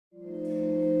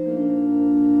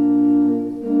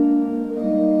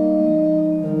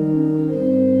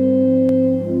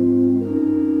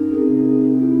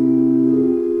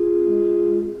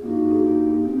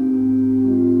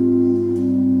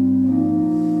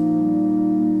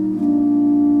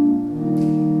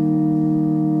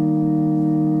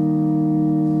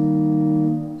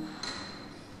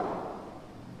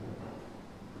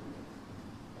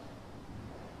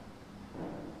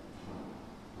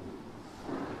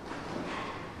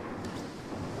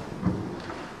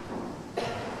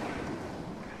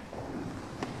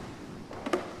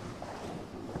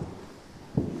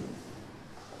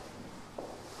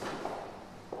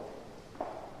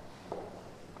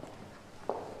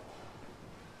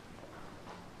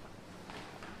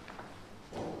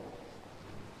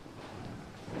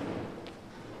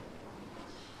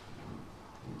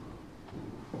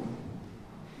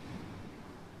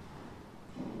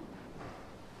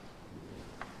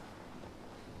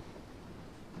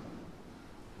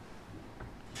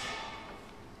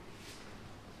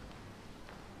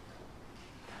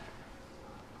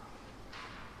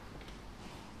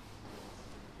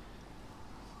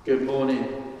Good morning,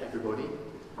 everybody,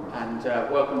 and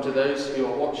welcome to those who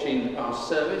are watching our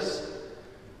service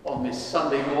on this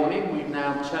Sunday morning. We've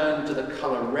now turned to the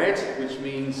colour red, which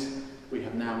means we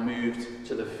have now moved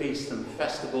to the feast and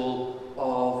festival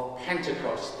of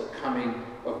Pentecost, the coming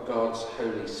of God's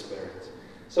Holy Spirit.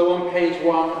 So on page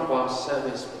 1 of our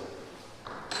service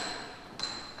book,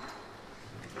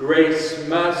 grace,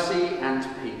 mercy and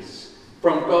peace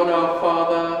from God our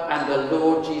Father and the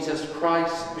Lord Jesus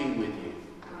Christ be with you.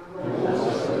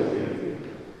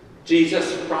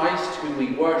 Jesus Christ, whom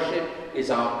we worship, is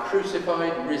our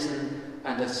crucified, risen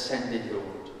and ascended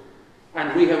Lord.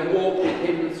 And we have walked with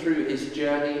him through his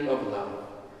journey of love.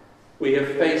 We have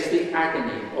faced the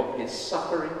agony of his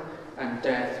suffering and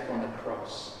death on a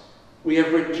cross. We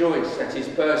have rejoiced at his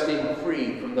bursting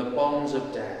free from the bonds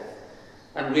of death.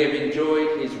 And we have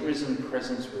enjoyed his risen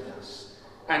presence with us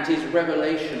and his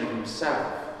revelation of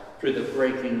himself through the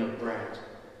breaking of bread.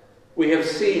 We have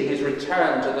seen his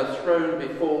return to the throne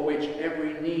before which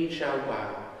every knee shall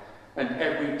bow and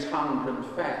every tongue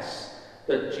confess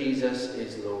that Jesus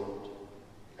is Lord.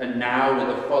 And now,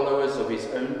 with the followers of his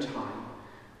own time,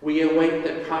 we await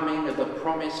the coming of the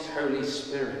promised Holy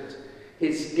Spirit,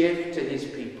 his gift to his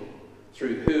people,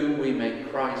 through whom we make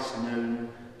Christ known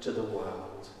to the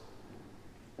world.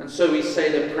 And so we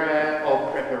say the prayer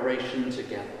of preparation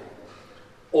together.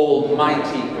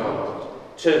 Almighty God,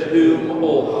 to whom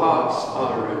all hearts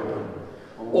are open,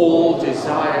 all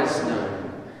desires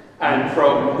known, and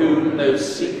from whom no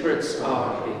secrets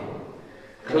are hidden,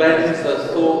 cleanse the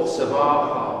thoughts of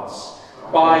our hearts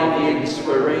by the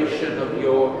inspiration of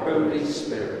your Holy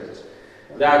Spirit,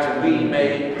 that we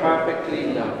may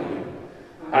perfectly love you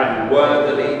and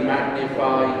worthily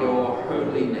magnify your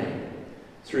holy name,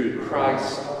 through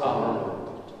Christ our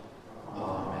Lord.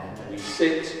 Amen. We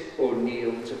sit or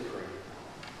kneel to pray.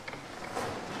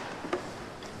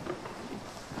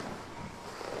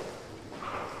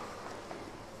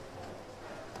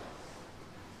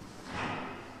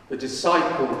 The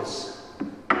disciples,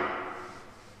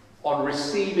 on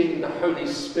receiving the Holy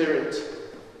Spirit,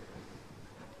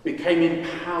 became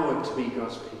empowered to be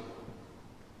God's people.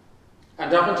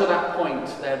 And up until that point,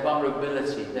 their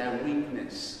vulnerability, their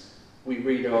weakness, we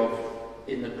read of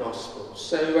in the Gospel.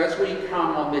 So as we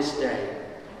come on this day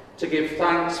to give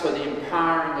thanks for the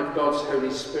empowering of God's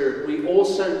Holy Spirit, we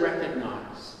also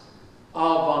recognise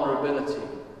our vulnerability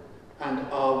and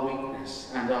our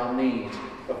weakness and our need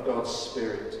of God's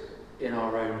Spirit in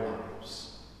our own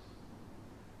lives.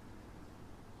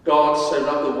 God so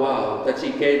loved the world that he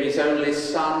gave his only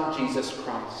Son, Jesus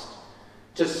Christ,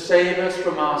 to save us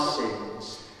from our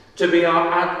sins, to be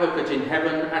our advocate in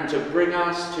heaven, and to bring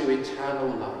us to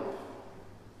eternal life.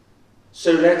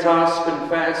 So let us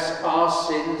confess our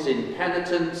sins in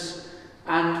penitence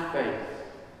and faith,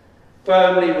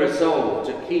 firmly resolved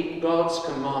to keep God's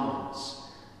commandments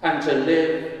and to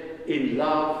live in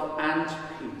love and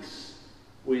peace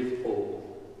with all.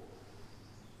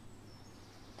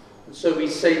 And so we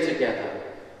say together,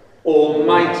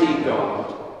 Almighty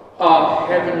God, our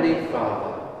Heavenly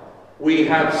Father, we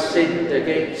have sinned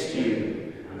against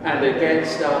you and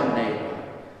against our neighbour,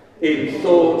 in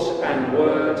thought and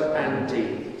word and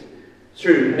deed,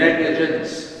 through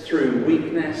negligence, through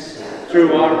weakness,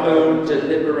 through our own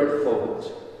deliberate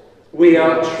fault. We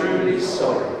are truly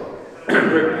sorry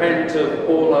and repent of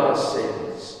all our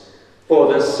sins,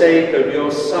 for the sake of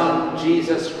your Son,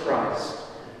 Jesus Christ,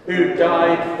 who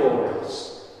died for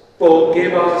us.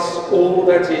 Forgive us all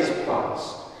that is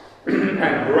past,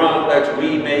 and grant that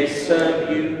we may serve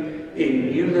you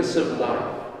in newness of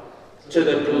life, to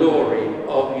the glory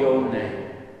of your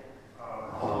name.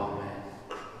 Amen.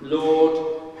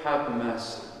 Lord, have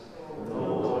mercy.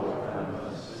 Lord, have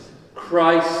mercy.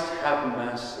 Christ, have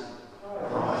mercy.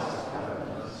 Christ, have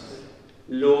mercy.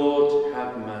 Lord,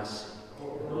 have mercy.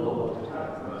 Lord,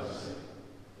 have mercy.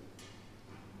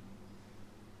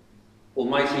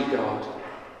 Almighty God,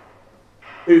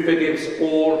 who forgives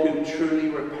all who truly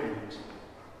repent,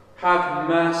 have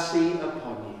mercy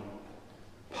upon you,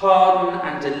 pardon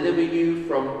and deliver you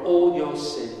from all your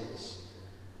sins,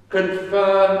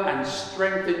 confirm and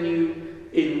strengthen you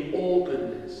in all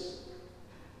goodness,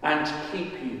 and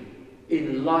keep you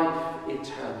in life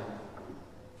eternal,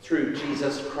 through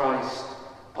Jesus Christ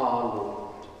our Lord.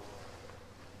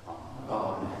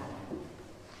 Amen.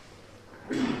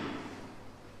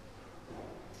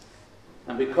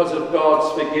 And because of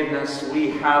God's forgiveness, we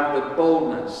have the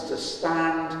boldness to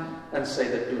stand and say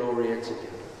the Gloria together.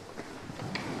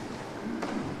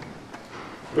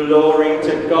 Glory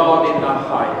to God in the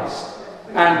highest,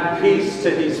 and peace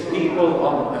to his people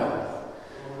on earth.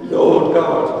 Lord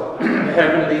God,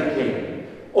 heavenly King,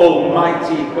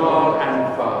 Almighty God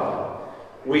and Father,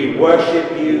 we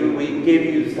worship you, we give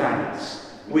you thanks,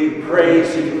 we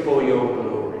praise you for your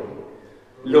glory.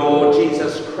 Lord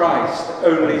Jesus Christ,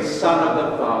 only Son of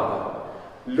the Father,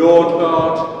 Lord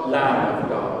God, Lamb of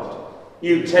God,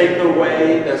 you take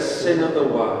away the sin of the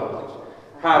world.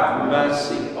 Have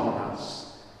mercy on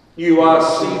us. You are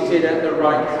seated at the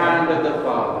right hand of the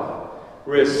Father.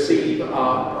 Receive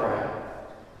our prayer.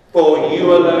 For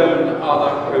you alone are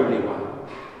the Holy One.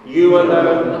 You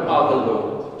alone are the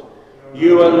Lord.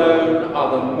 You alone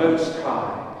are the Most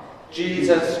High,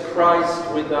 Jesus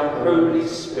Christ with the Holy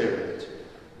Spirit,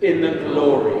 in the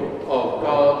glory of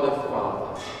God the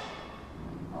Father.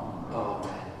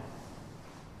 Amen.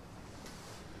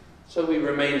 So we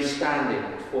remain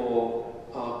standing for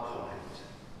our collect.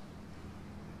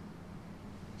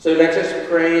 So let us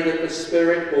pray that the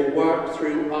Spirit will work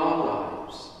through our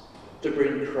lives to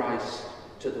bring Christ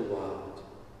to the world.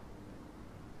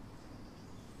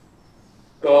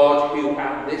 God, who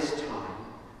at this time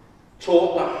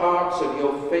taught the hearts of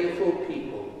your faithful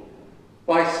people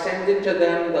by sending to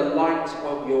them the light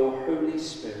of your Holy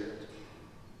Spirit,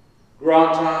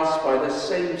 grant us by the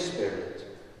same Spirit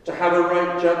to have a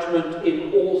right judgment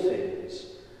in all things,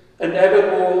 and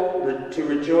evermore to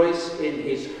rejoice in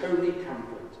his holy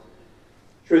comfort,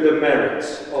 through the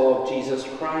merits of Jesus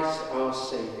Christ our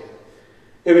Saviour,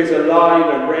 who is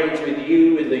alive and reigns with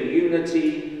you in the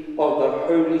unity of the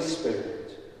Holy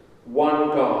Spirit, one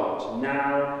God,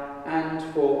 now and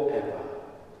forever.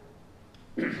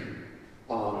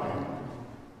 Amen.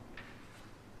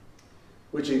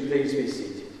 Would you please be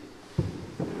seated?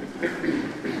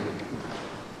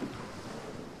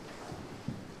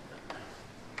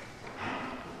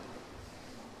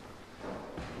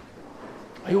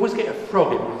 I always get a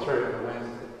frog in my throat.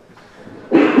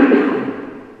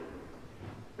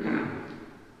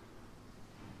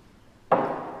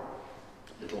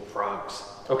 Little frogs.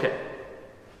 Okay.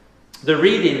 The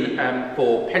reading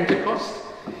for Pentecost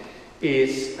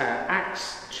is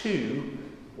Acts 2,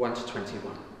 1 to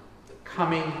 21. The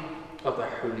coming of the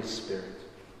Holy Spirit.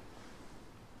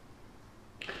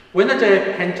 When the day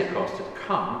of Pentecost had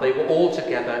come, they were all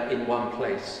together in one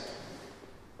place.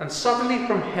 And suddenly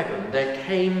from heaven there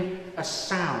came a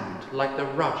sound like the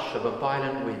rush of a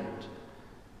violent wind,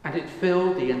 and it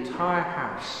filled the entire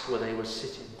house where they were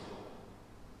sitting.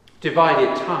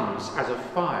 Divided tongues as of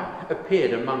fire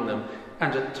appeared among them,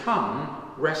 and a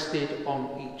tongue rested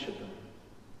on each of them.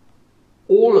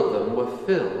 All of them were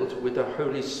filled with the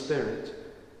Holy Spirit,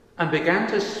 and began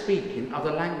to speak in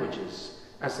other languages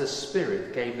as the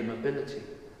Spirit gave them ability.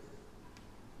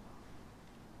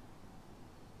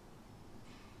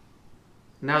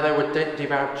 Now there were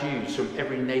devout Jews from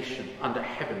every nation under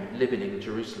heaven living in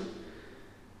Jerusalem.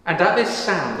 And at this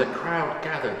sound the crowd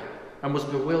gathered and was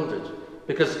bewildered,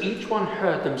 because each one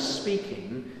heard them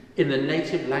speaking in the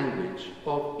native language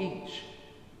of each.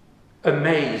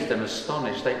 Amazed and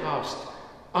astonished, they asked,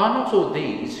 "Are not all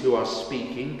these who are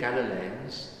speaking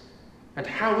Galileans? And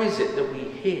how is it that we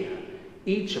hear,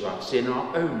 each of us in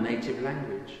our own native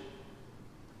language?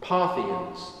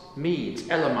 Parthians, Medes,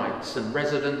 Elamites, and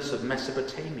residents of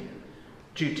Mesopotamia,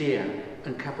 Judea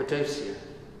and Cappadocia,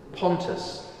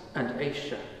 Pontus and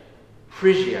Asia,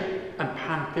 Phrygia and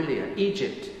Pamphylia,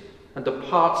 Egypt, and the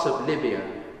parts of Libya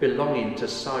belonging to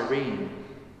Cyrene,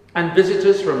 and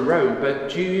visitors from Rome, both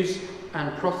Jews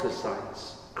and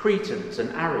proselytes, Cretans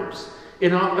and Arabs.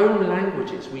 In our own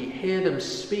languages we hear them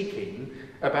speaking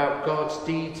about God's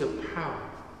deeds of power."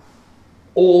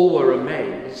 All were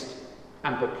amazed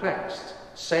and perplexed,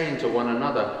 saying to one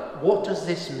another, "What does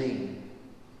this mean?"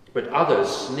 But others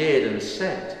sneered and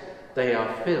said, "They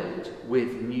are filled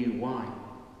with new wine."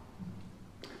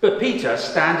 But Peter,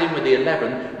 standing with the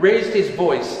 11, raised his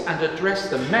voice and addressed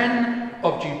the men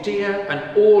of Judea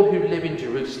and all who live in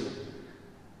Jerusalem.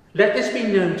 "Let this be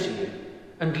known to you,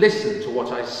 and listen to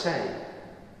what I say.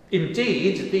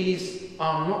 Indeed, these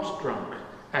are not drunk,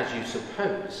 as you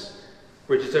suppose,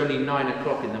 for it is only 9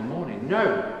 o'clock in the morning.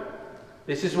 No,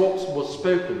 this is what was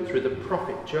spoken through the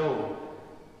prophet Joel.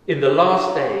 In the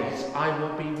last days I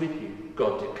will be with you,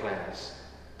 God declares,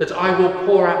 that I will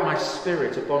pour out my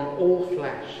Spirit upon all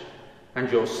flesh, and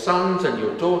your sons and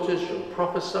your daughters shall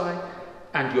prophesy,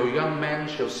 and your young men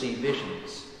shall see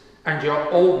visions, and your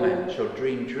old men shall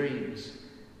dream dreams.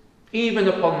 Even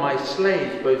upon my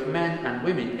slaves, both men and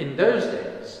women, in those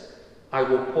days I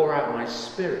will pour out my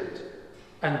Spirit,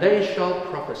 and they shall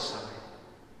prophesy.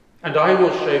 And I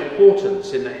will show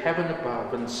portents in the heaven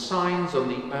above and signs on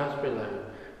the earth below,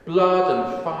 blood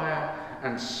and fire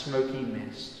and smoky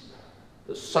mist.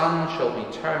 The sun shall be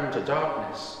turned to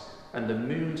darkness and the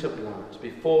moon to blood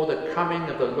before the coming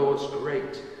of the Lord's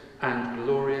great and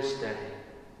glorious day.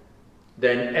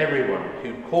 Then everyone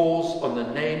who calls on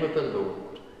the name of the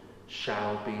Lord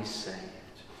shall be saved.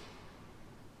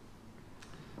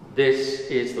 This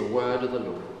is the word of the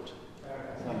Lord.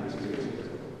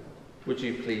 Would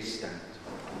you please stand?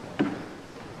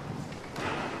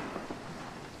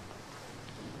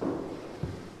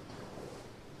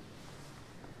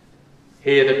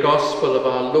 Hear the gospel of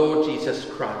our Lord Jesus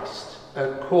Christ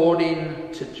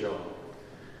according to John.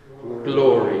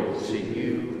 Glory to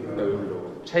you, O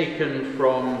Lord. Taken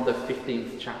from the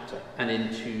 15th chapter and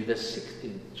into the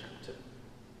 16th chapter.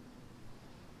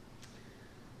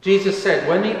 Jesus said,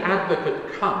 "When the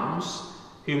Advocate comes,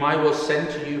 whom I will send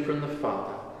to you from the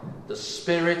Father, the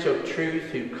Spirit of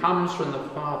truth who comes from the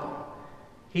Father,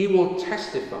 he will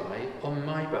testify on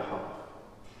my behalf.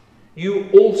 You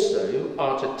also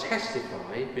are to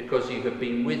testify because you have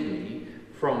been with me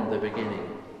from the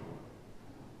beginning.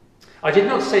 I did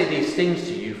not say these things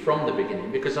to you from the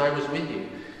beginning because I was with you,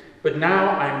 but now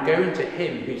I am going to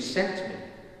him who sent me.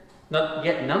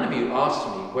 Yet none of you asked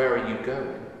me, 'Where are you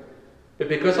going?' But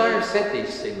because I have said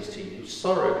these things to you,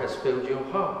 sorrow has filled your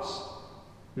hearts.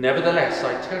 Nevertheless,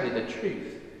 I tell you the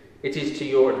truth. It is to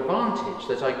your advantage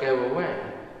that I go away.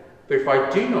 But if I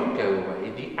do not go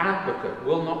away, the Advocate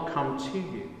will not come to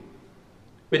you.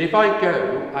 But if I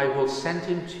go, I will send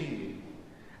him to you.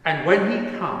 And when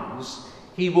he comes,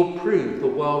 he will prove the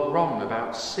world wrong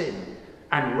about sin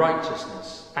and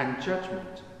righteousness and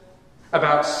judgment.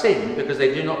 About sin, because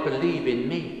they do not believe in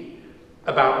me.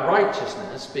 About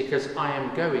righteousness, because I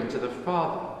am going to the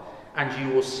Father, and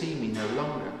you will see me no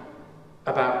longer.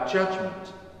 About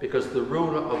judgment, because the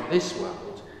ruler of this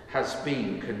world has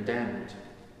been condemned.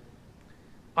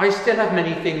 I still have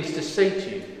many things to say to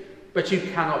you, but you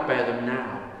cannot bear them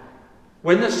now.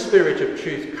 When the Spirit of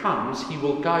truth comes, he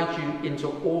will guide you into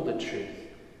all the truth.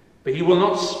 But he will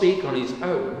not speak on his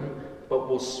own, but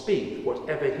will speak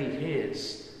whatever he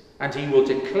hears, and he will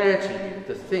declare to you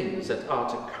the things that are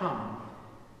to come.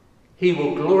 He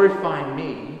will glorify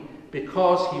me,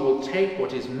 because he will take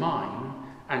what is mine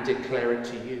and declare it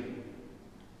to you.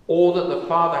 All that the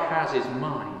Father has is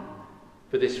mine.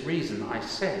 For this reason I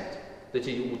said that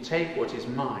he will take what is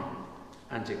mine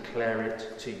and declare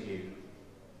it to you."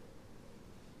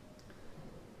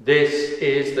 This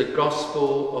is the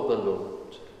gospel of the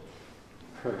Lord.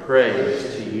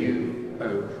 Praise to you,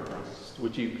 O Christ.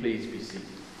 Would you please be seated?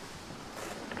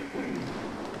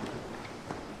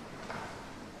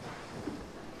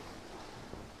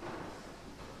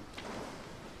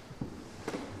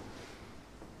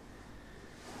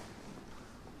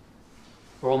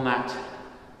 We're on that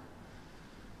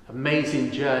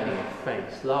amazing journey of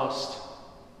faith. Last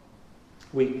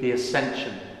week, the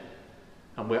Ascension,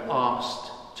 and we're asked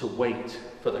to wait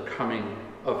for the coming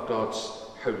of God's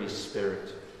Holy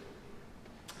Spirit.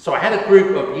 So I had a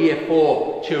group of Year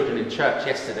 4 children in church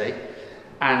yesterday,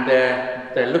 and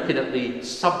they're looking at the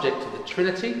subject of the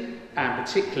Trinity, and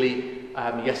particularly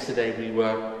yesterday we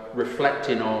were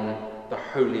reflecting on the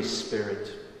Holy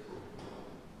Spirit.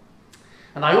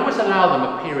 And I always allow them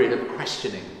a period of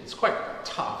questioning. It's quite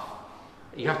tough.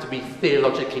 You have to be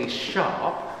theologically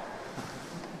sharp.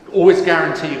 Always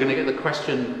guarantee you're going to get the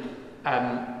question.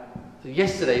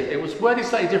 Yesterday, it was worded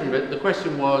slightly different, but the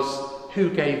question was, who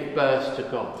gave birth to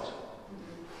God?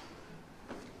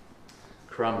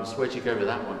 Crumbs, where'd you go with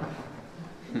that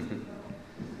one?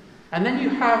 And then you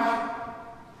have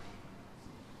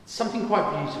something quite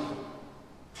beautiful.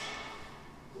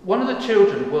 One of the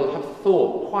children will have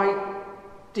thought quite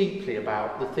deeply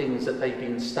about the things that they've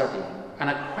been studying, and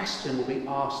a question will be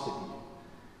asked of you.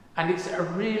 And it's a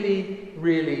really,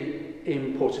 really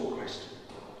important question.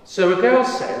 So a girl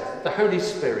said, the Holy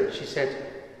Spirit, she said,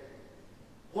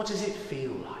 what does it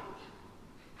feel like?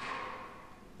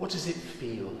 What does it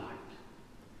feel like?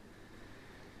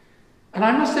 And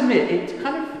I must admit, it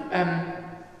kind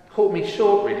of caught me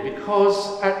short, really,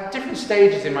 because at different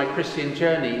stages in my Christian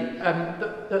journey,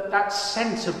 that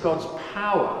sense of God's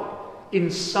power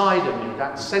inside of me,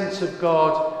 that sense of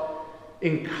God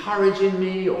encouraging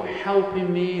me or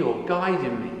helping me or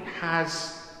guiding me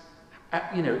has,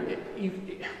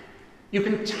 you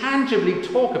can tangibly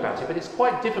talk about it, but it's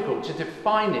quite difficult to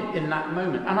define it in that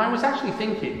moment. And I was actually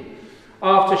thinking,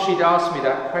 after she'd asked me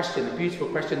that question, the beautiful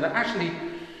question, that actually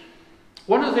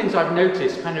one of the things I've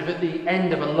noticed kind of at the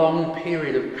end of a long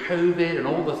period of COVID and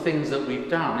all the things that we've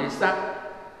done is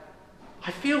that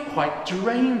I feel quite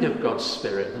drained of God's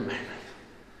Spirit at the moment.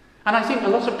 And I think a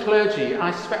lot of clergy, and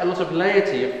I suspect a lot of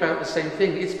laity, have felt the same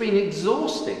thing. It's been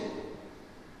exhausting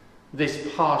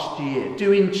this past year,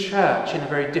 doing church in a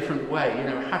very different way,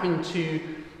 having to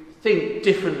think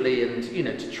differently and,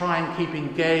 to try and keep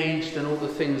engaged and all the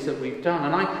things that we've done.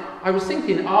 And I was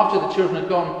thinking after the children had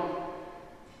gone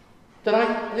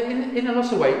that in a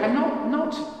lot of ways, and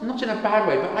not in a bad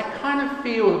way, but I kind of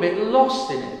feel a bit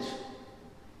lost in it.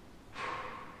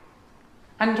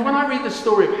 And when I read the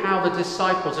story of how the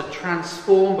disciples are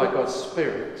transformed by God's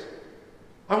Spirit,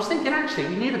 I was thinking, actually,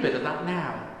 we need a bit of that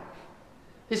now.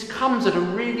 This comes at a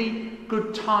really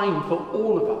good time for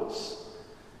all of us,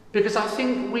 because I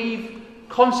think we've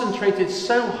concentrated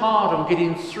so hard on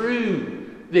getting through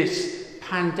this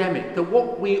pandemic that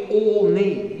what we all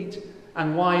need,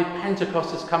 and why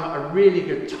Pentecost has come at a really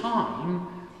good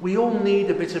time, we all need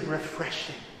a bit of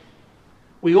refreshing.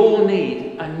 We all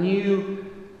need a new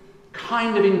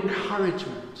kind of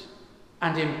encouragement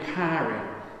and empowering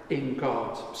in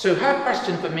God. So her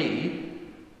question for me,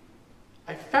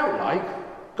 I felt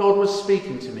like God was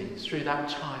speaking to me through that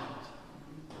child.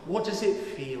 What does it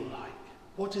feel like?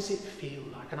 What does it feel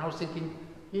like? And I was thinking,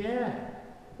 yeah,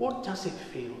 what does it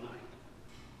feel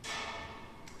like?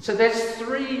 So there's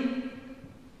three,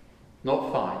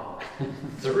 not five,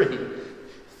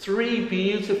 three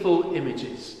beautiful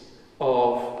images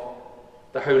of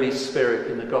the Holy Spirit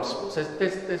in the Gospels.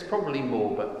 There's probably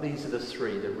more, but these are the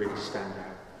three that really stand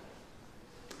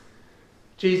out.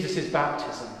 Jesus'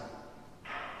 baptism.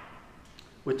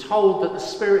 We're told that the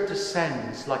Spirit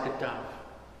descends like a dove.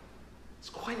 It's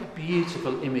quite a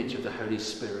beautiful image of the Holy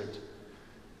Spirit.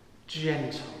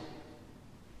 Gentle.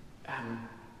 And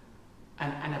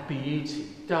a beauty.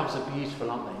 Doves are beautiful,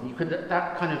 aren't they? And you can,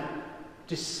 that kind of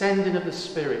descending of the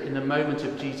Spirit in the moment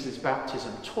of Jesus'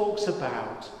 baptism talks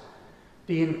about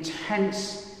the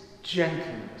intense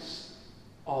gentleness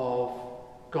of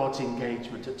God's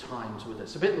engagement at times with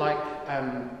us. A bit like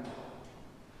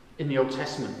in the Old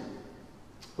Testament,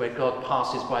 where God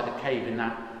passes by the cave in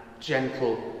that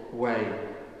gentle way.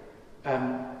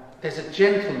 There's a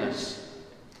gentleness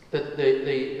that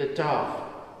the dove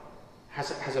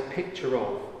has a picture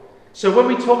of. So when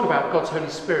we talk about God's Holy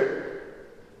Spirit,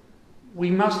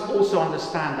 we must also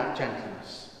understand that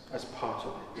gentleness as part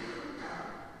of it.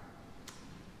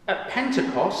 At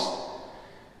Pentecost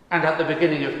and at the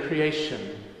beginning of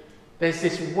creation, there's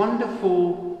this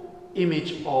wonderful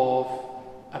image of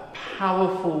a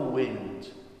powerful wind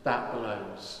that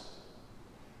blows.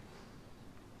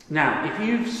 Now, if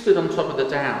you've stood on top of the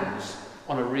Downs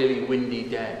on a really windy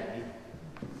day,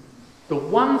 the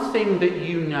one thing that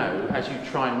you know as you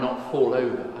try and not fall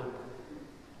over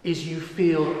is you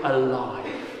feel alive.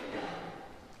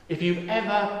 If you've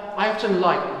ever, I often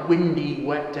like windy,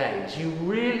 wet days, you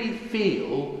really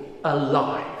feel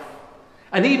alive.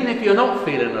 And even if you're not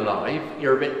feeling alive,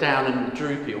 you're a bit down and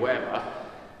droopy or whatever,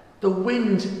 the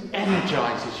wind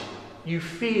energises you. You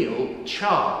feel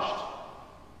charged.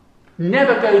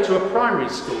 Never go to a primary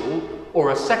school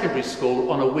or a secondary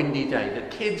school on a windy day.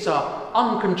 The kids are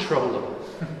uncontrollable.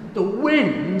 The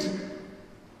wind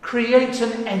creates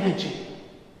an energy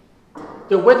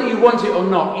that whether you want it or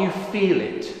not, you feel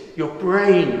it. Your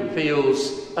brain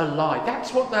feels alive.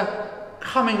 That's what the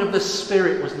coming of the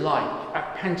Spirit was like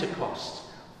at Pentecost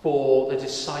for the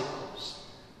disciples.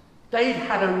 They'd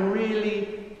had a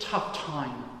really tough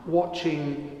time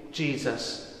watching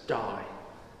Jesus die.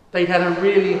 They'd had a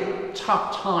really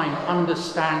tough time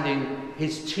understanding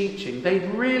his teaching. They'd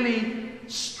really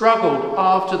struggled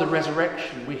after the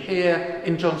resurrection. We hear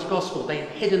in John's Gospel, they'd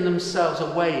hidden themselves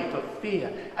away for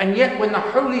fear. And yet when the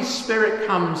Holy Spirit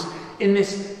comes in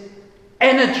this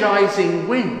energizing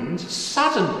wind,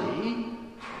 suddenly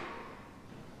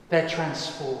they're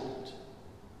transformed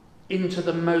into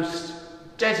the most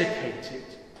dedicated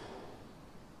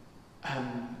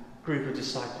group of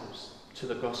disciples to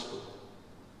the gospel.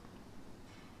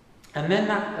 And then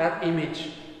that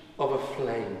image of a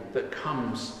flame that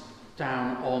comes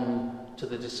down on to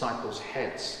the disciples'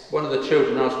 heads. One of the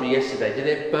children asked me yesterday, did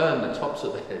it burn the tops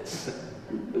of the heads?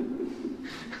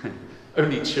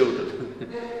 Only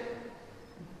children.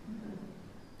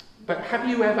 But have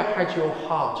you ever had your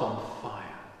heart on fire?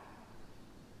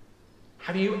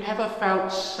 Have you ever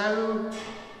felt so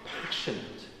passionate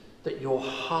that your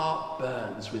heart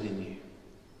burns within you?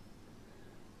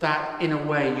 That in a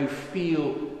way you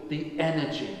feel the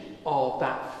energy of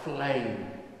that flame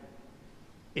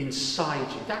inside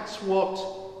you. That's what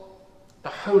the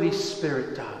Holy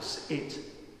Spirit does. It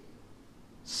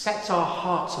sets our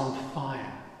hearts on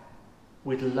fire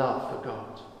with love for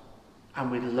God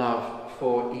and with love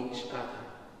for each other.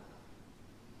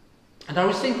 And I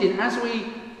was thinking, as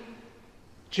we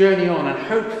journey on, and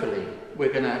hopefully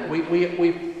we're gonna, with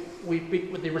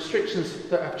the restrictions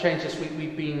that have changed us,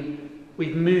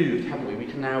 we've moved, haven't we? We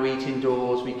can now eat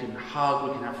indoors, we can hug,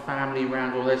 we can have family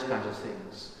around, all those kinds of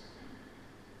things.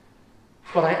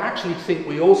 But I actually think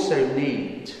we also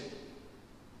need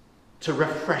to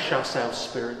refresh ourselves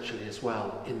spiritually as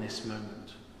well in this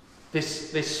moment.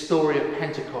 This story of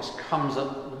Pentecost comes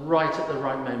up right at the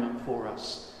right moment for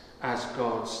us as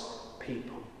God's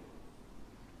people.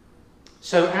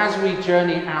 So as we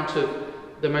journey out of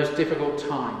the most difficult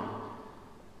time,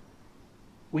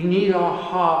 we need our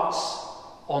hearts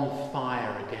on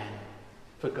fire again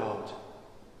for God.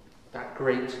 That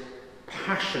great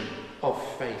passion of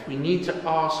faith. We need to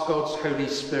ask God's Holy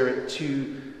Spirit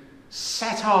to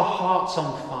set our hearts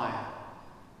on fire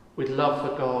with love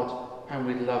for God and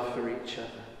with love for each other.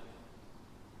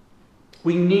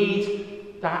 We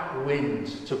need that wind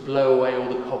to blow away all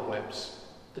the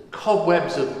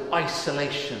cobwebs of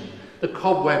isolation, the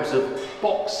cobwebs of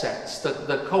box sets,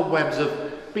 the cobwebs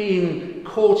of being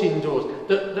caught indoors,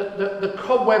 the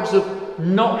cobwebs of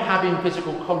not having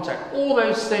physical contact, all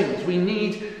those things. We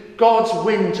need God's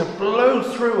wind to blow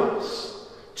through us,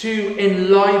 to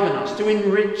enliven us, to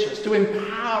enrich us, to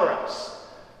empower us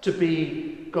to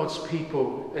be God's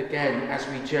people again as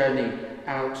we journey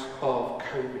out of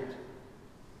COVID.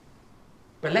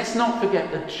 But let's not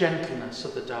forget the gentleness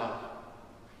of the dove.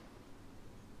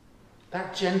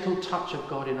 That gentle touch of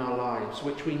God in our lives,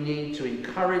 which we need to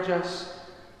encourage us,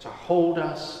 to hold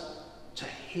us, to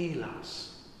heal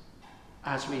us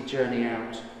as we journey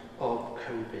out of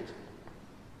COVID.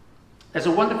 There's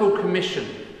a wonderful commission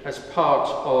as part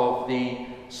of the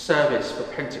service for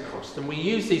Pentecost, and we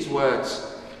use these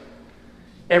words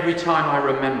every time I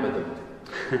remember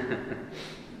them.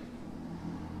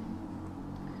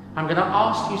 I'm going to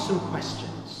ask you some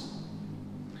questions,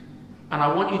 and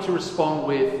I want you to respond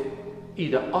with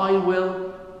either I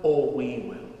will or we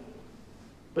will.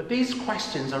 But these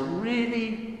questions are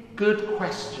really good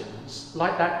questions,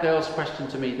 like that girl's question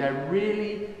to me. They're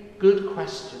really good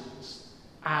questions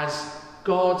as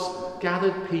God's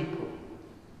gathered people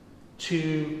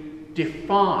to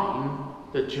define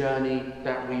the journey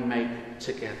that we make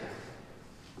together.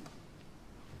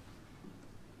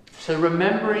 So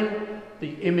remembering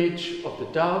the image of the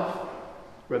dove,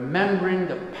 remembering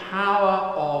the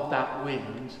power of that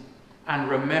wind, and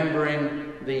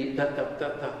remembering the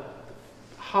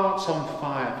hearts on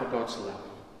fire for God's love.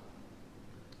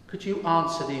 Could you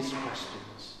answer these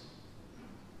questions?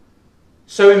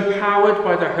 So empowered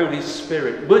by the Holy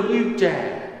Spirit, will you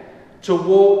dare to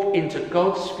walk into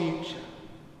God's future,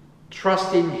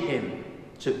 trusting Him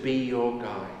to be your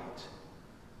guide?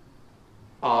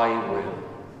 I will.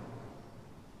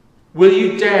 Will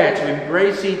you dare to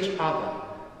embrace each other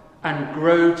and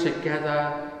grow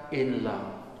together in love?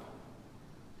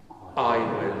 I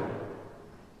will.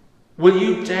 Will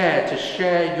you dare to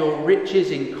share your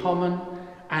riches in common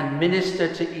and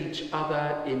minister to each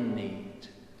other in need?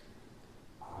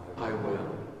 I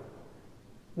will.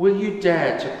 Will you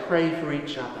dare to pray for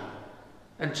each other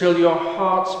until your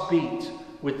hearts beat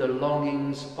with the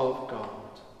longings of God?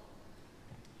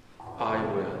 I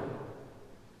will.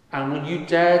 And will you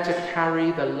dare to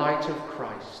carry the light of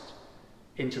Christ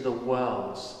into the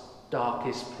world's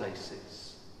darkest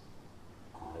places?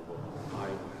 I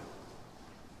will.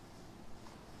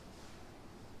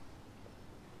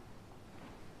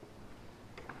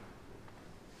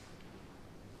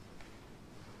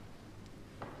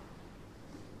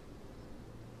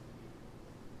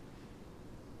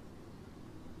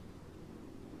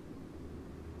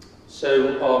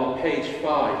 So on page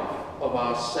 5 of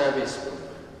our service book,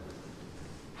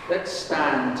 let's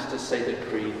stand to say the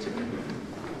creed together.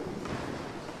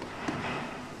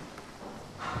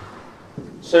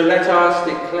 So let us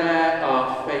declare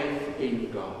our faith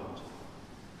in God.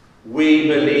 We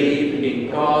believe in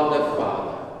God the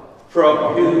Father,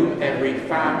 from whom every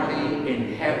family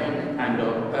in heaven and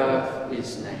on earth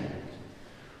is named.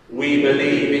 We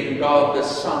believe in God the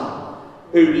Son,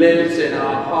 who lives in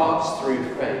our hearts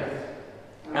through faith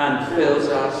and fills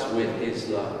us with his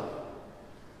love.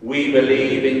 We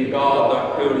believe in God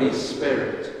the Holy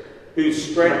Spirit, who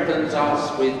strengthens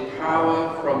us with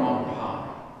power from on high.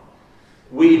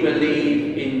 We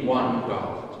believe in one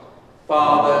God,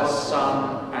 Father,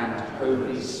 Son, and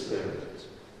Holy Spirit.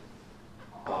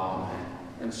 Amen.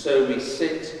 And so we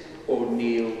sit or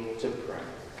kneel to pray.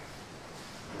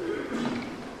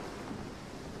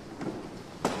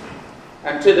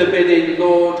 And to the bidding,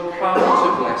 Lord, come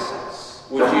to bless us,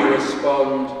 would you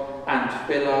respond and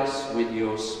fill us with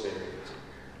your Spirit?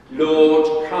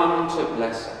 Lord, come to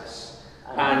bless us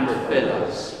and fill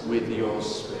us with your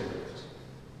Spirit.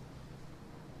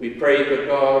 We pray for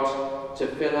God to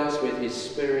fill us with his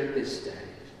Spirit this day.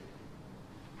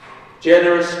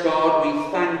 Generous God,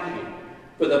 we thank you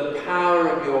for the power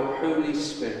of your Holy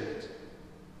Spirit,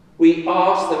 We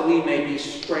ask that we may be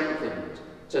strengthened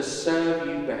to serve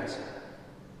you better.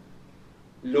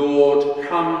 Lord,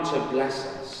 come to bless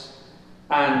us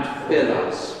and fill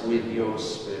us with your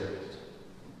Spirit.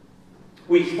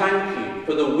 We thank you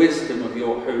for the wisdom of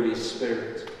your Holy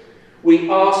Spirit. We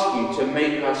ask you to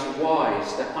make us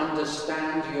wise to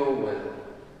understand your will.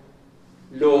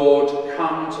 Lord,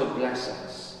 come to bless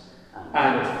us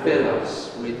and fill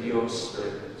us with your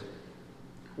Spirit.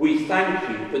 We thank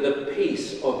you for the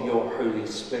peace of your Holy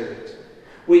Spirit.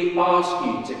 We ask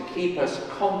you to keep us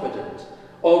confident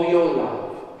of your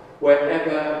love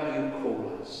wherever you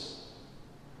call us.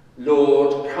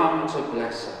 Lord, come to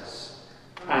bless us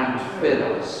and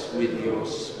fill us with your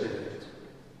Spirit.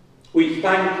 We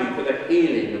thank you for the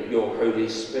healing of your Holy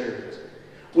Spirit.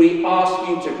 We ask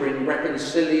you to bring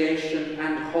reconciliation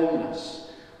and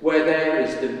wholeness where there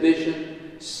is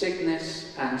division,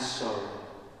 sickness and sorrow.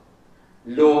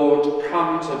 Lord,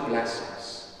 come to bless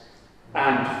us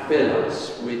and fill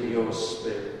us with your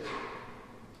Spirit.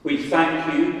 We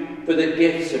thank you for the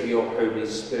gifts of your Holy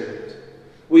Spirit.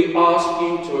 We ask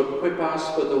you to equip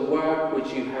us for the work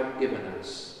which you have given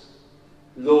us.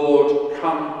 Lord,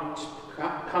 come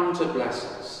to bless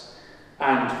us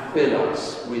and fill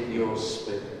us with your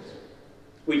Spirit.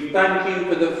 We thank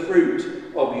you for the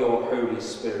fruit of your Holy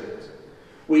Spirit.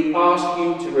 We ask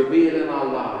you to reveal in our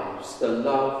lives the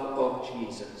love of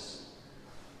Jesus.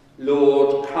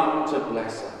 Lord, come to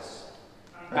bless us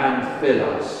and fill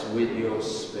us with your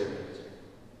Spirit.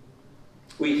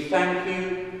 We thank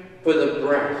you for the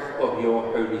breath of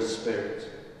your Holy Spirit,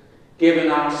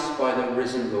 given us by the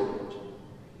risen Lord.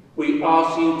 We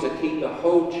ask you to keep the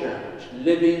whole church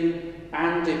living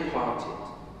and departed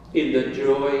in the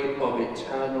joy of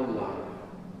eternal life.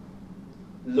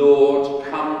 Lord,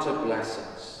 come to bless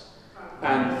us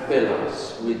and fill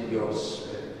us with your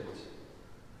Spirit.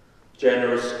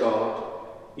 Generous God,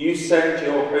 you sent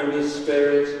your Holy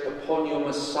Spirit upon your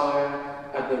Messiah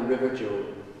at the River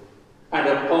Jordan and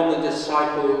upon the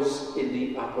disciples in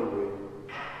the upper room.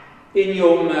 In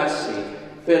your mercy,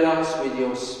 fill us with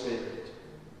your Spirit.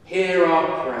 Hear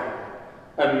our prayer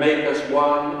and make us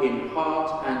one in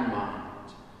heart and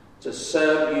mind to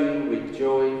serve you with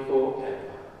joy forever.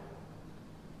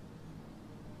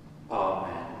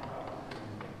 Amen.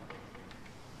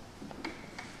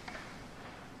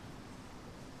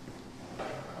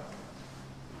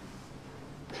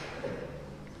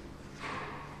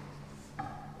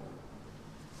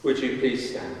 Would you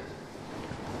please stand?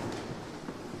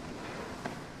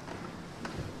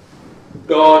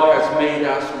 God has made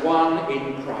us one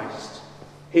in Christ.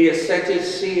 He has set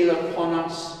his seal upon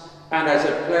us, and as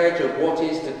a pledge of what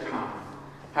is to come,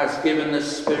 has given the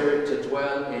Spirit to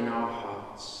dwell in our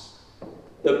hearts.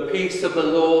 The peace of the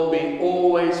Lord be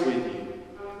always with you.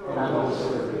 And also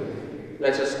with you.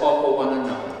 Let us offer one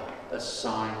another a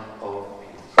sign of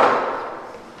peace.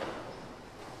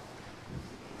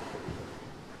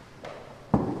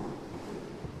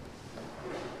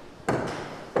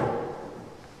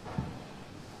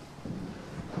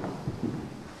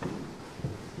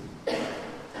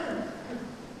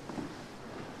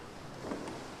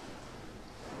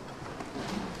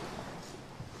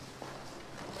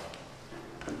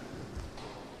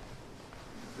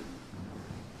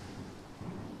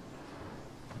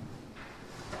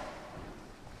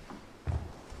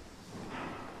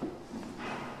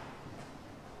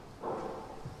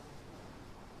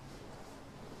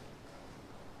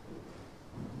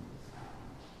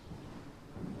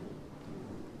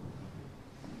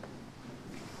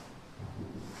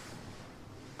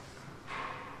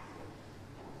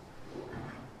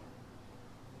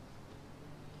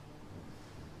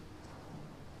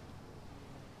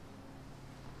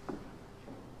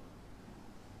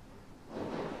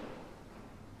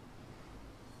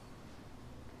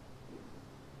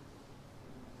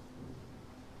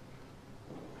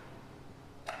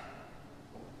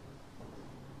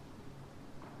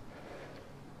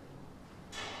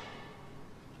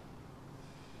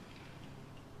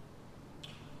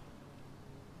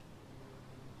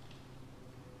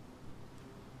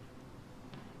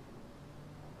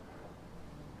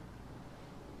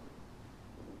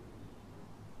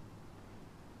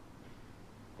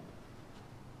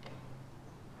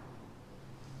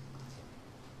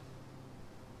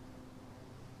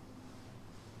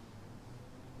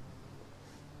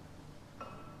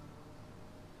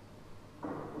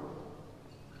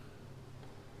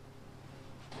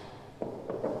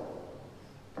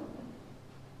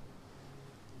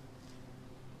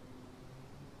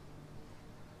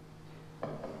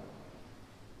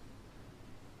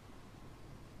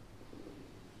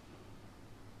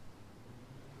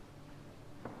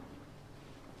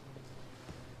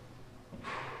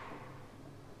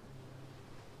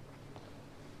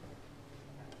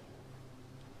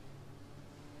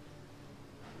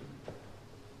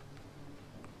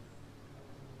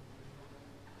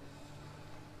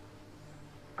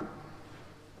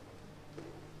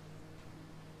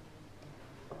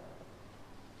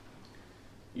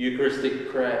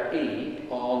 Eucharistic Prayer E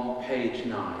on page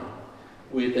 9,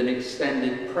 with an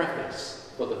extended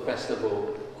preface for the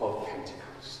festival of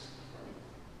Pentecost.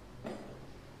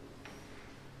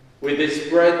 With this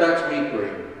bread that we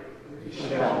bring, we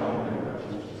shall remember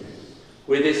Jesus.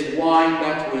 With this wine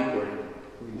that we bring,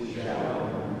 we shall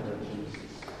remember Jesus.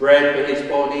 Bread for his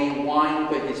body, wine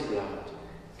for his blood,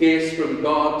 gifts from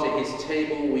God to his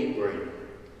table we bring.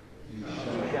 We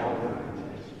shall remember Jesus.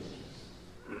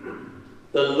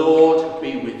 The Lord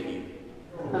be with you.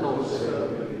 And also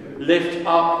with you. Lift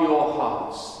up your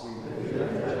hearts. We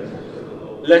lift them to the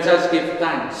Lord. Let us give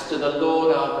thanks to the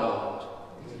Lord our God.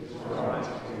 It is right to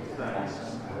give thanks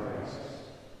and praise.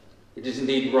 It is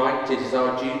indeed right, it is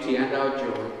our duty and our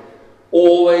joy,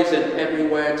 always and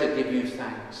everywhere to give you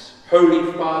thanks,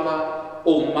 Holy Father,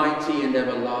 almighty and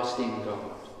everlasting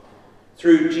God,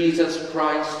 through Jesus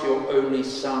Christ, your only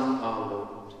Son, our Lord.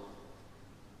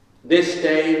 This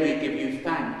day we give you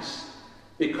thanks,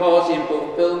 because in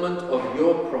fulfillment of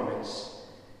your promise,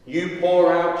 you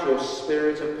pour out your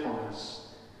Spirit upon us,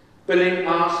 filling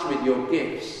us with your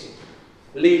gifts,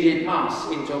 leading us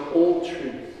into all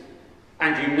truth,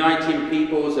 and uniting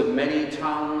peoples of many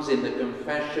tongues in the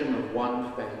confession of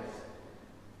one faith.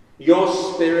 Your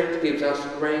Spirit gives us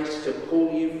grace to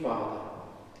call you Father,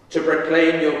 to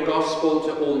proclaim your gospel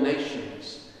to all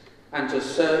nations, and to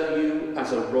serve you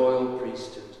as a royal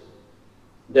priesthood.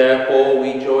 Therefore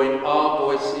we join our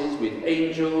voices with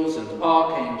angels and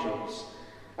archangels,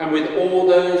 and with all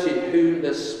those in whom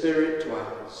the Spirit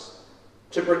dwells,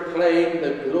 to proclaim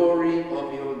the glory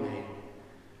of your name,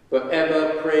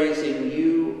 forever praising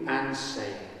you and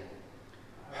saying,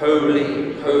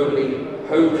 Holy, holy,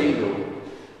 holy Lord,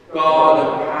 God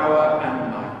of power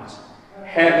and might,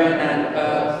 heaven and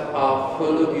earth are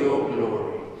full of your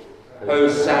glory.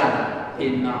 Hosanna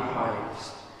in the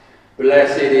highest.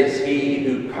 Blessed is he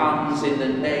who comes in the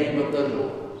name of the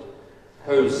Lord.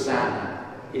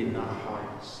 Hosanna in the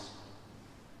highest.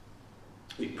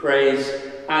 We praise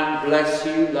and bless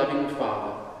you, loving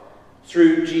Father,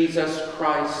 through Jesus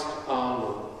Christ our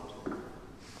Lord.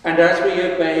 And as we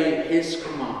obey his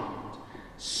command,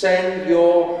 send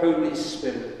your Holy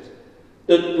Spirit,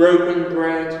 that broken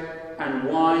bread and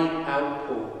wine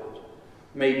outpoured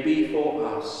may be for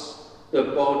us the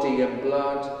body and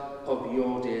blood of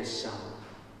your dear Son.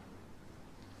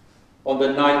 On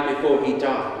the night before he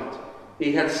died,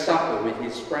 he had supper with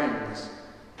his friends,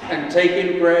 and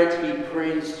taking bread, he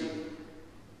praised you.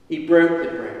 He broke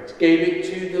the bread, gave it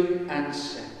to them, and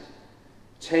said,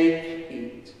 Take,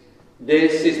 eat.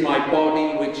 This is my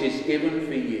body which is given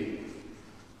for you.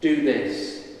 Do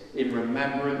this in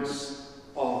remembrance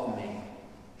of me.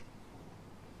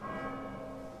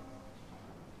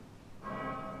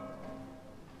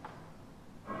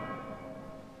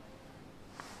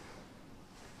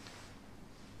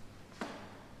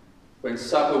 When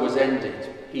supper was ended,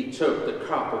 he took the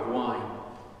cup of wine.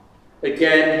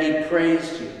 Again he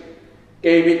praised you,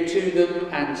 gave it to them,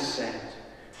 and said,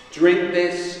 Drink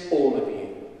this, all of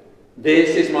you.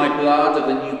 This is my blood of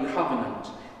the new covenant,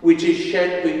 which is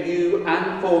shed for you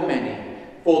and for many,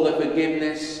 for the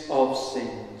forgiveness of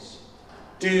sins.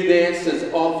 Do this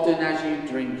as often as you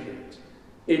drink it,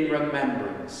 in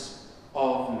remembrance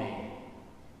of me.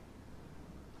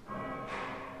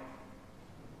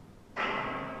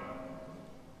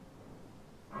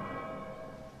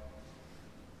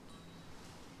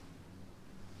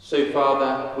 So,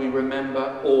 Father, we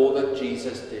remember all that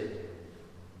Jesus did.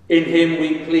 In him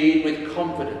we plead with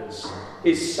confidence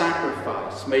his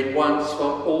sacrifice made once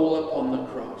for all upon the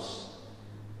cross.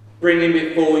 Bringing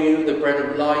before you the bread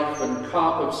of life and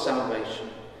cup of salvation,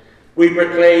 we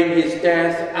proclaim his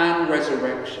death and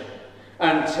resurrection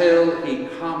until he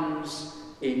comes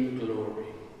in glory.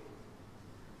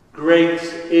 Great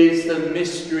is the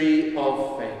mystery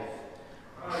of faith.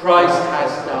 Christ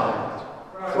has died.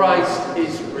 Christ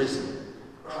is risen.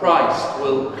 Christ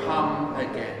will come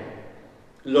again.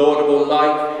 Lord of all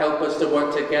life, help us to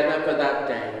work together for that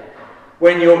day,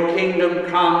 when your kingdom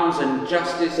comes and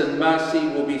justice and mercy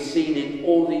will be seen in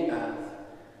all the earth.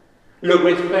 Look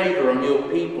with favour on your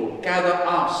people, gather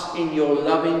us in your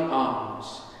loving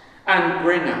arms, and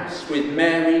bring us with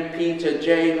Mary, Peter,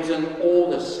 James, and all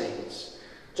the saints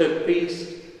to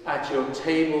feast at your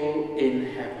table in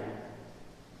heaven.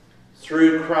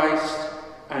 Through Christ,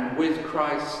 and with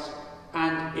Christ,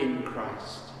 and in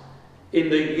Christ, in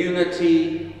the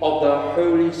unity of the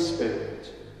Holy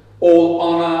Spirit, all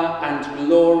honour and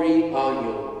glory are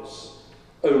yours,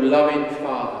 O loving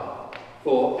Father,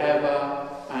 forever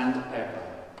and ever.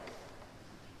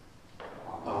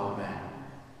 Amen.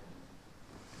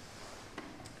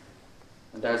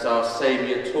 And as our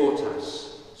Saviour taught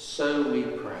us, so So we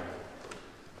pray.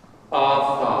 Our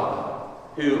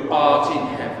Father, who art in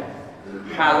heaven,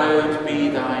 hallowed be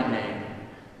thy name.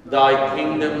 Thy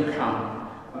kingdom come,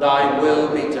 thy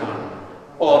will be done,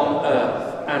 on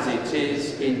earth as it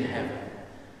is in heaven.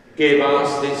 Give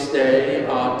us this day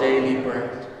our daily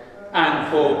bread, and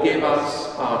forgive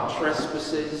us our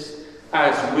trespasses,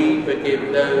 as we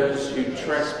forgive those who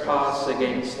trespass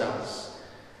against us.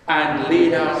 And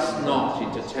lead us not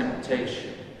into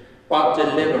temptation, but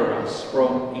deliver us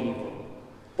from evil.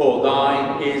 For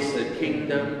thine is the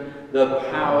kingdom, the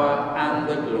power, and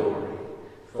the glory,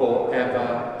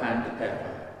 forever and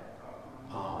ever.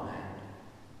 Amen.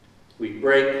 We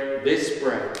break this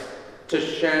bread to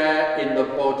share in the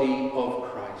body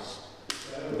of Christ.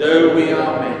 Though we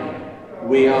are many,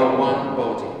 we are one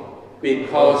body,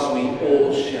 because we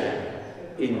all share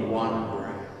in one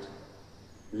bread.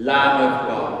 Lamb of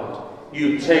God,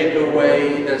 you take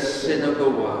away the sin of the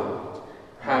world.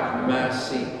 Have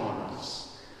mercy on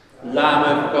us. Lamb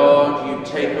of God, you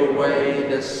take away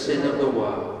the sin of the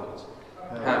world.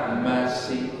 Have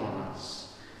mercy on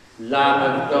us.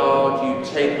 Lamb of God, you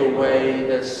take away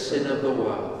the sin of the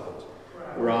world.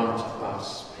 Grant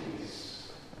us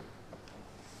peace.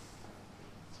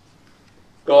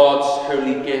 God's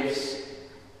holy gifts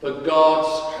for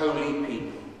God's holy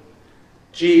people.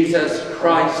 Jesus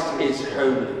Christ is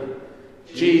holy.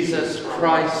 Jesus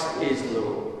Christ is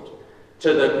Lord,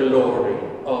 to the glory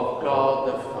of God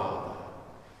the Father.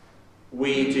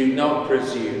 We do not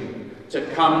presume to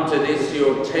come to this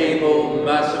your table,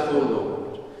 merciful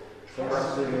Lord,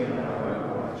 trusting in our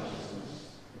own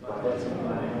righteousness, but letting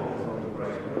thy name from the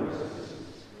great mercies.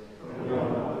 We are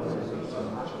not losing so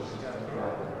much as to have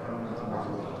the crumbs of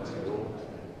our table.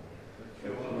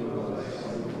 If you will lay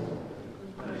some more,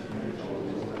 make me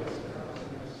joyful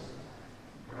righteousness.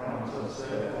 Grant us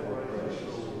therefore,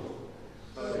 gracious Lord,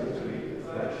 so to eat the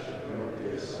flesh of your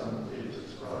dear Son, Jesus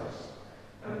Christ,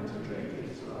 and to drink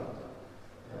his blood,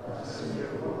 that the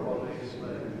your bodies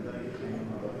may be made clean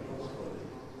of his body,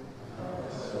 and our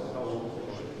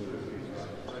souls should live in his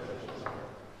presence.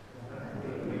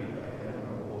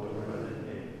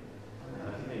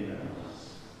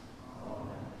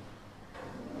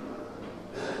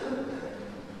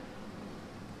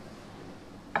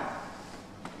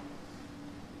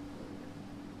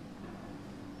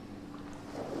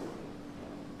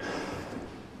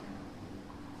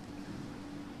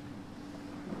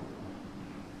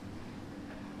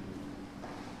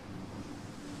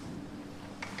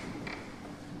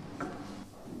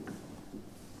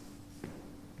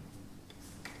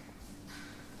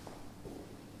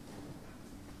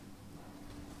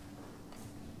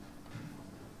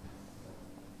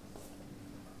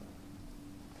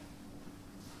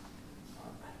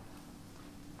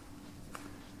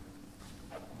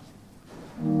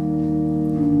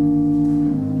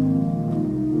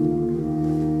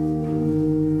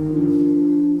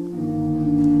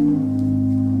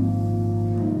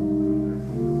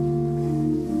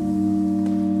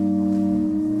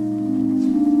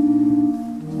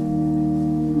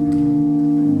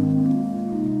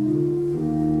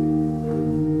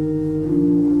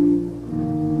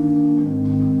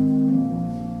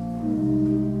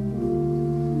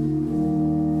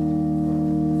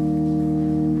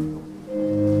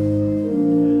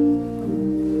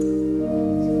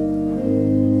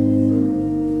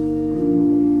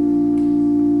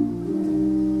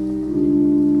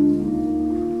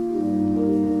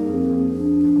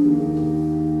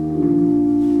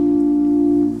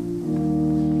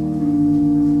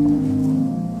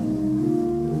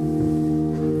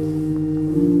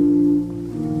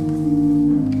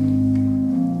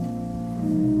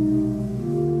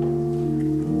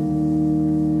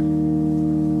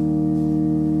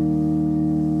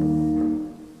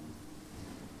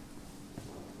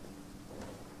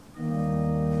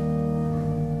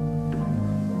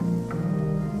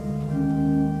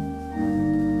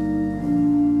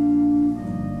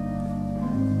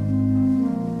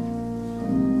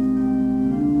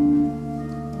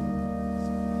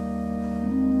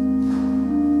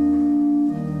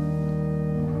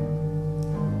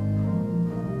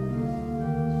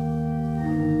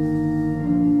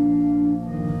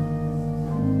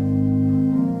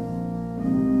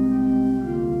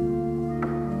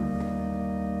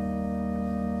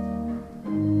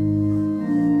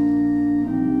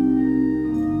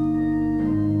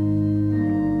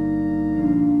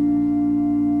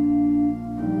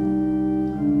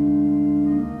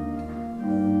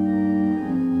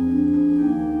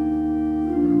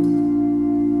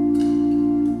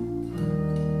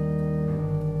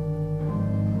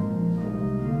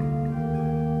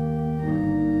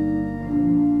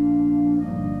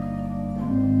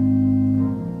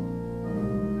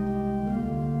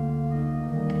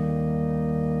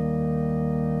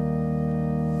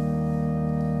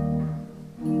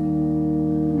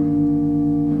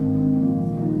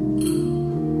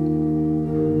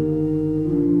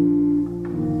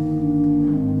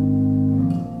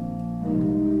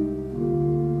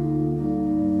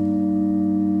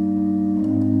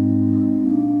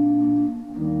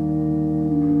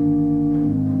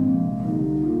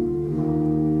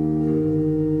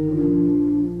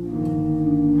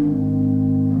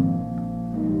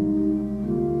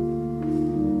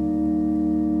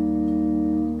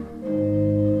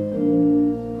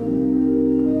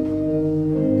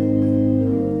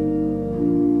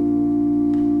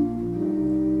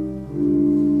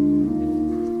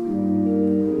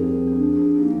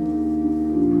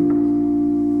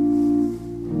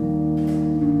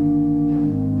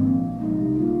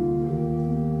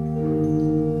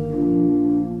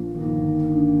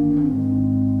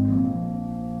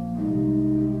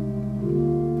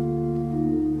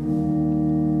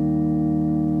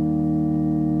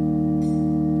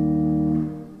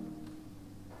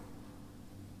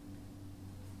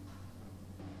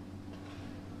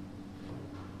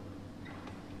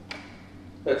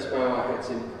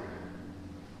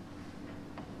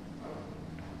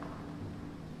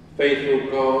 Faithful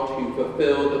God, who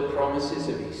fulfilled the promises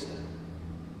of Easter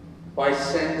by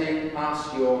sending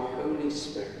us your Holy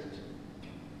Spirit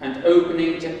and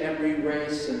opening to every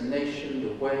race and nation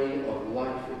the way of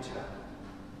life eternal.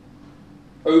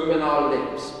 Open our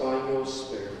lips by your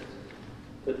Spirit,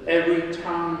 that every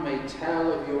tongue may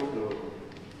tell of your glory,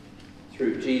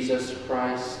 through Jesus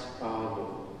Christ our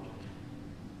Lord.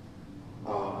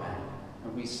 Amen.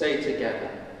 And we say together,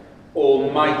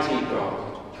 Almighty God,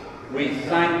 we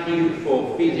thank you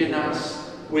for feeding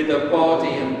us with the body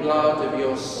and blood of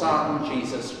your Son,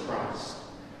 Jesus Christ.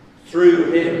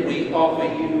 Through him we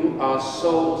offer you our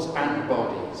souls and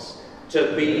bodies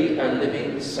to be a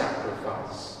living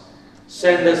sacrifice.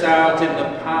 Send us out in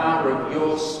the power of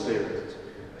your Spirit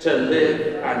to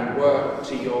live and work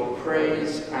to your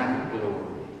praise and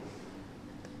glory.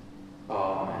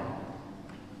 Amen.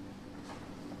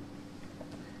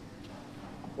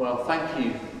 Well, thank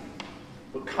you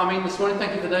for coming this morning.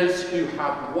 Thank you for those who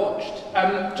have watched.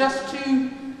 Just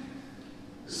to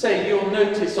say, you'll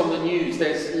notice on the news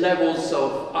there's levels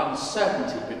of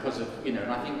uncertainty because of, and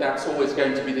I think that's always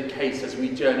going to be the case as we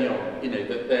journey on,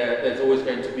 that there's always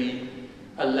going to be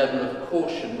a level of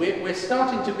caution. We're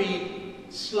starting to be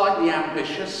slightly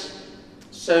ambitious,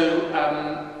 so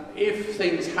if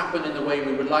things happen in the way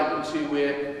we would like them to,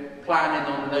 we're planning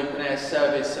on an open-air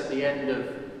service at the end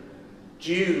of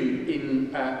June in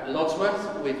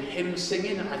Lodsworth with hymn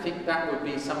singing. I think that would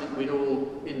be something we'd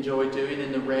all enjoy doing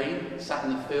in the rain, sat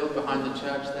in the field behind the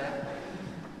church there.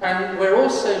 And we're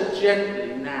also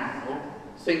gently now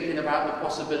thinking about the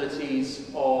possibilities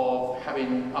of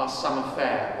having our summer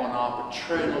fair on our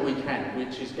patronal weekend,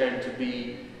 which is going to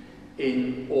be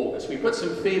in August. We put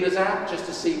some feelers out just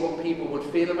to see what people would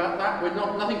feel about that. We're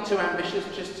nothing too ambitious,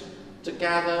 just to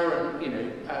gather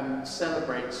and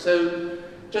celebrate. So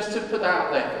just to put that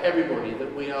out there for everybody,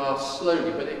 that we are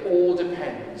slowly, but it all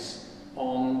depends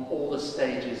on all the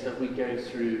stages that we go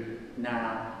through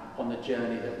now on the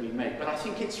journey that we make. But I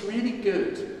think it's really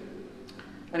good,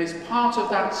 and it's part of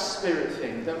that spirit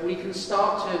thing, that we can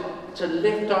start to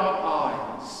lift our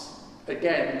eyes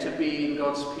again to being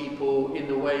God's people in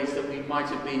the ways that we might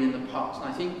have been in the past. And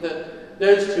I think that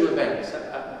those two events,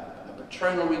 a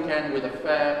patronal weekend with a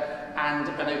fair and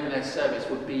an open-air service,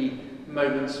 would be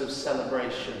moments of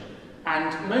celebration,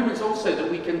 and moments also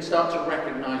that we can start to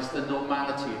recognise the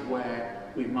normality of where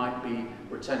we might be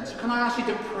returned. So can I ask you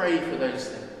to pray for those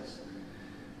things?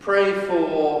 Pray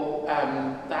for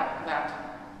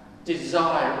that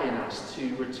desire in us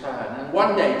to return, and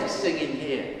one day to sing in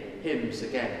here hymns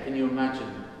again. Can you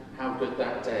imagine how good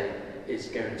that day is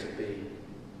going to be?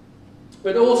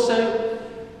 But also,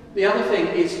 the other thing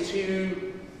is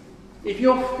to, if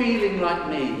you're feeling like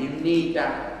me, you need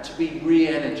that to be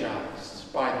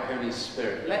re-energized by the Holy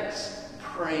Spirit. Let's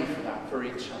pray for that for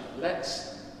each other.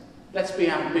 Let's be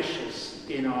ambitious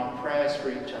in our prayers for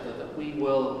each other, that we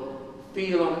will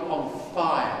feel on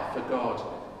fire for God,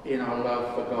 in our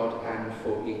love for God and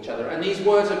for each other. And these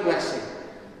words of blessing,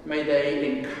 may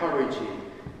they encourage you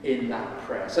in that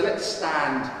prayer. So let's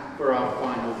stand for our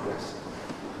final blessing.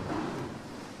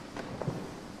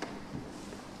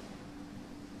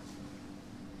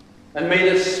 And may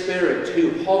the Spirit,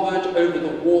 who hovered over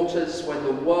the waters when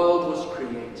the world was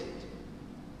created,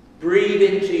 breathe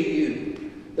into you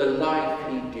the life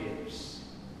he gives.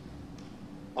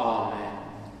 Amen.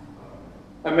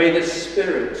 And may the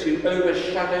Spirit, who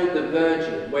overshadowed the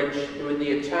Virgin when the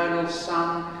eternal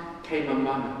Son came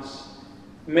among us,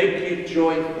 make you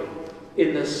joyful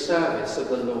in the service of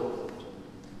the Lord.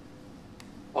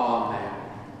 Amen.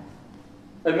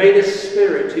 And may the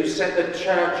Spirit, who set the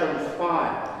church on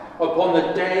fire upon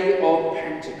the day of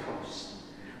Pentecost,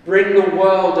 bring the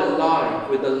world alive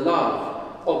with the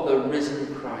love of the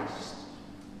risen Christ.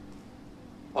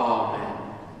 Amen.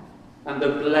 And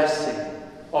the blessing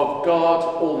of God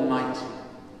Almighty,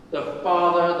 the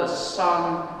Father, the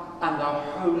Son, and the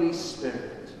Holy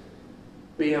Spirit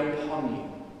be upon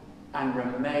you and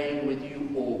remain with you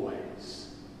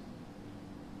always.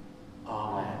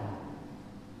 Amen.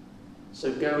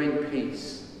 So go in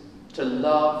peace to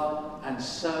love and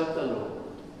serve the Lord.